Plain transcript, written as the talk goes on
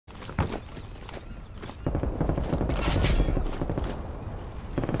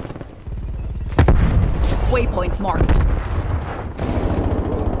Waypoint marked.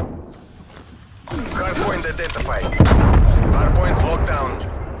 Hardpoint identified. Hardpoint locked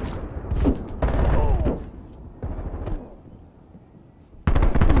down.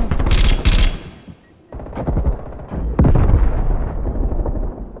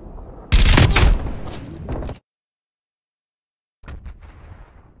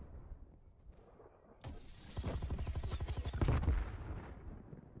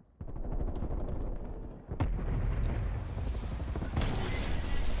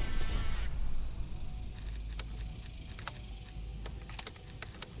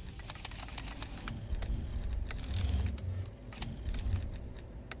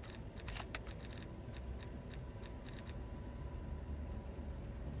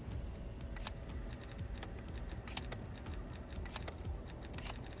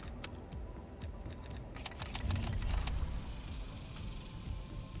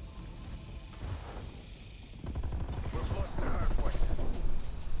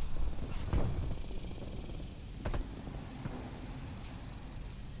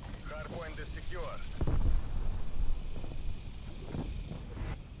 Hardpoint is secure.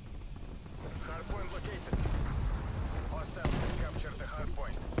 Hardpoint located. Hostiles have captured the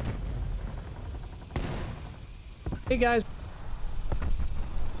hardpoint. Hey guys.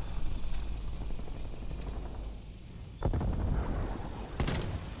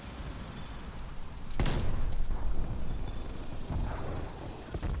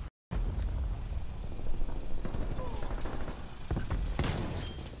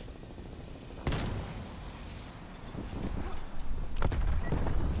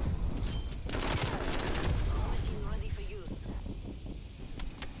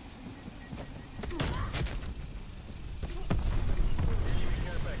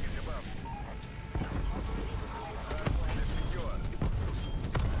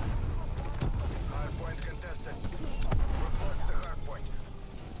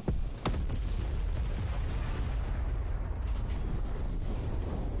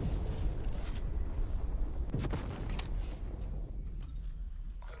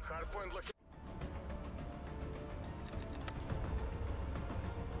 Hardpoint located.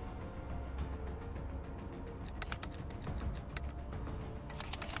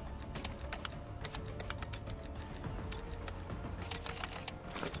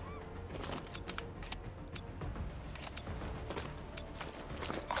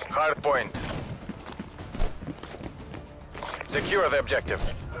 Hardpoint. Secure the objective.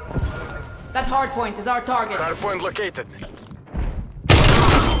 That hardpoint is our target. Hardpoint located.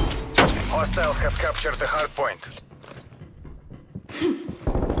 Hostiles have captured the hardpoint.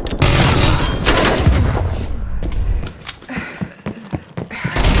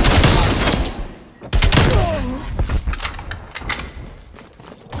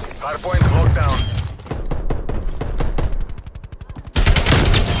 Hardpoint locked down.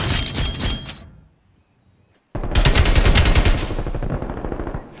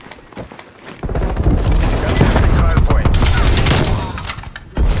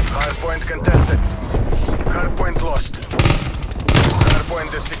 Hardpoint contested. Hardpoint lost.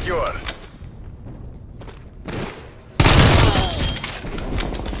 Hardpoint is secure.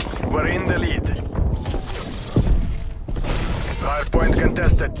 We're in the lead. Hardpoint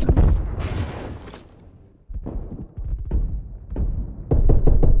contested.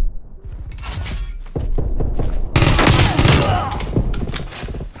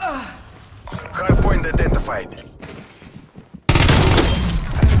 Hardpoint identified.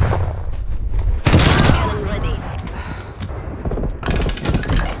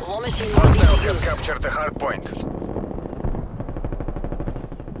 Hostiles have captured the hardpoint.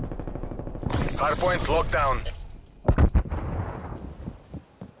 Hardpoint locked down.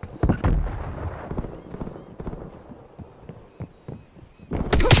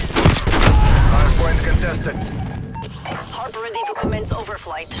 Hardpoint contested. Hard ready to commence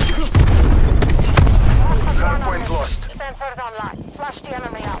overflight. Hardpoint lost. Sensors online. Flush the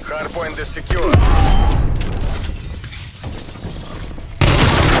enemy out. Hardpoint is secure.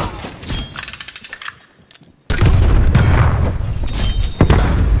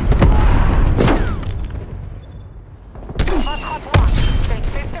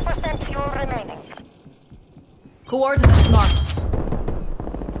 Coordinates marked.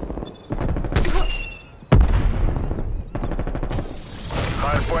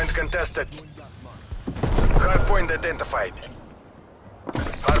 Hardpoint contested. Hardpoint identified.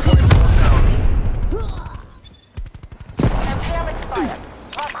 Hardpoint locked down. MPL expired.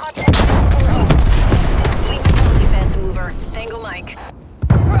 Totally fast mover. Tango Mike.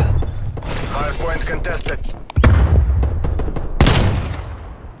 Hardpoint contested.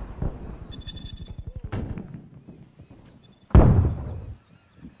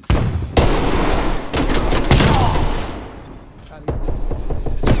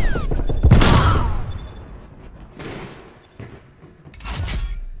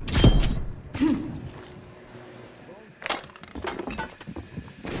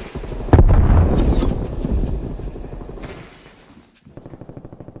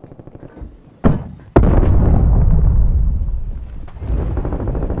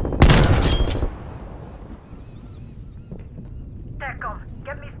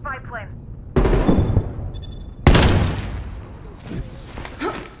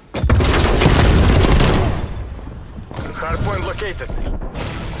 Hardpoint located.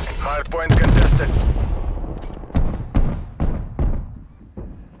 Hardpoint contested.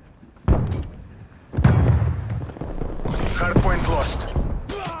 Hardpoint lost.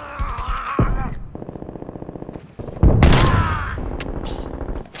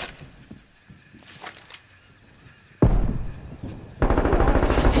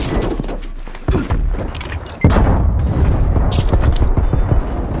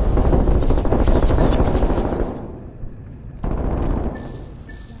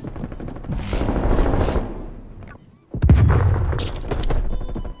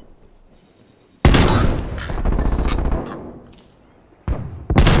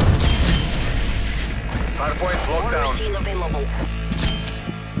 Hardpoint locked down. Machine available.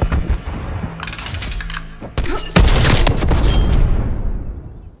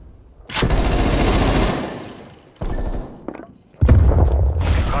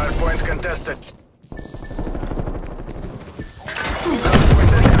 Hardpoint contested.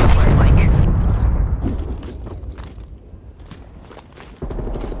 Mike.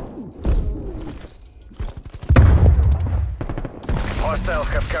 Hostiles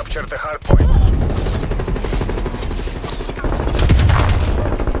have captured the hardpoint.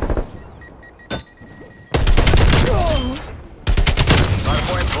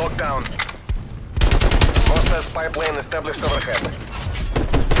 Hardpoint locked down. Hostiles pipeline established overhead.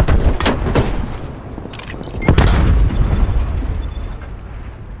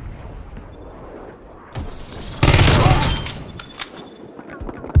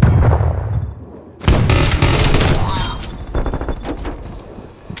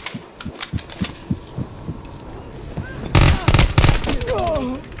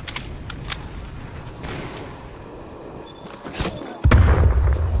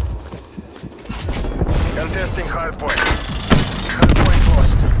 Contesting hardpoint. Hardpoint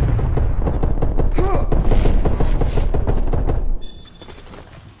lost.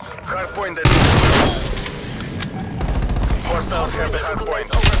 Hardpoint dead. Hostiles have the hardpoint.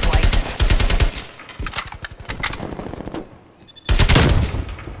 Overflight.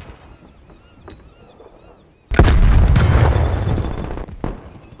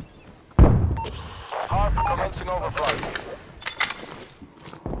 Harp commencing overflight.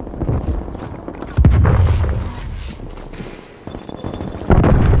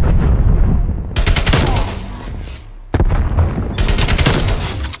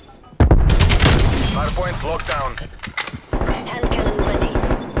 Hardpoint locked down. Hand cannon ready.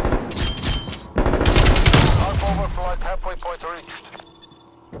 Harp overflight halfway point reached.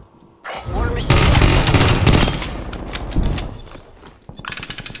 War machine.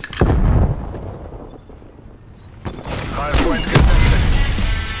 Hardpoint contested.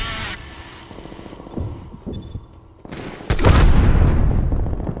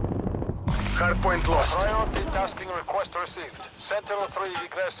 Hardpoint lost. Priority tasking request received. Sentinel-3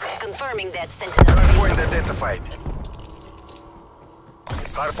 egressing. Confirming that Sentinel. Hardpoint identified.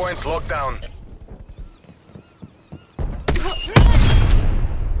 Hardpoint locked down.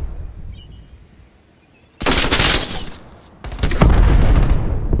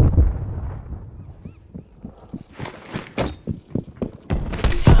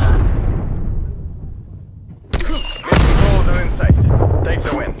 Mission goals are in sight. Take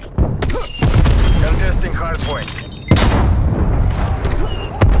the win. Contesting hardpoint.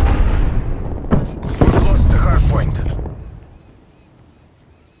 We've lost the hardpoint.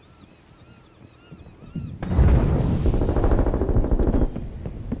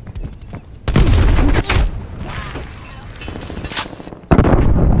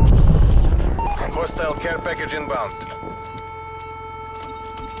 Hostile care package inbound.